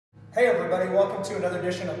Hey everybody, welcome to another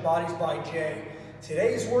edition of Bodies by Jay.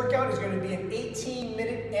 Today's workout is going to be an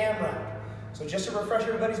 18-minute AMRAP. So just to refresh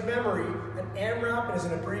everybody's memory, an AMRAP is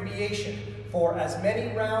an abbreviation for as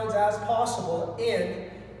many rounds as possible in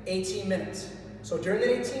 18 minutes. So during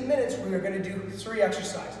the 18 minutes, we are going to do 3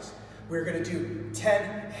 exercises. We're going to do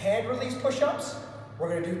 10 hand release push-ups,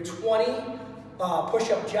 we're going to do 20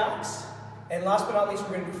 push-up jacks, and last but not least,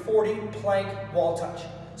 we're going to do 40 plank wall touch.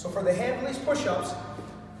 So for the hand release push-ups,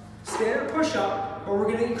 standard push-up, but we're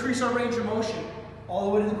going to increase our range of motion. All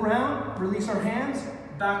the way to the ground, release our hands,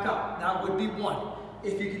 back up. That would be 1.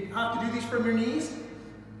 If you have to do these from your knees,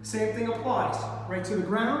 same thing applies. Right to the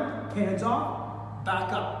ground, hands off,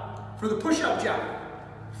 back up. For the push-up jack,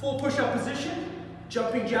 full push-up position,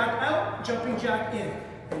 jumping jack out, jumping jack in.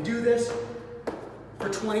 And do this for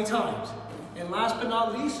 20 times. And last but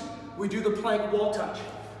not least, we do the plank wall touch.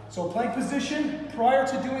 So plank position, prior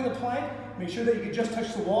to doing the plank, make sure that you can just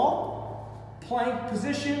touch the wall. Plank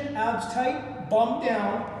position, abs tight, bum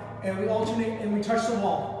down, and we alternate and we touch the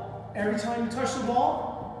wall. Every time you touch the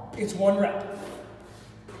wall, it's 1 rep.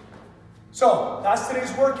 So that's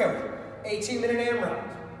today's workout. 18-minute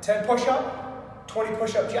AMRAP, 10 push-up, 20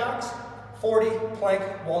 push-up jacks, 40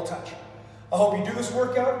 plank wall touch. I hope you do this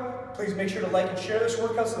workout. Please make sure to like and share this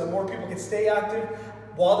workout so that more people can stay active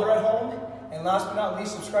while they're at home. And last but not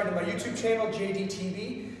least, subscribe to my YouTube channel,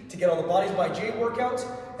 JDTV, to get all the Bodies by Jay workouts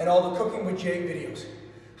and all the Cooking with Jay videos.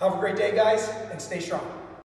 Have a great day, guys, and stay strong.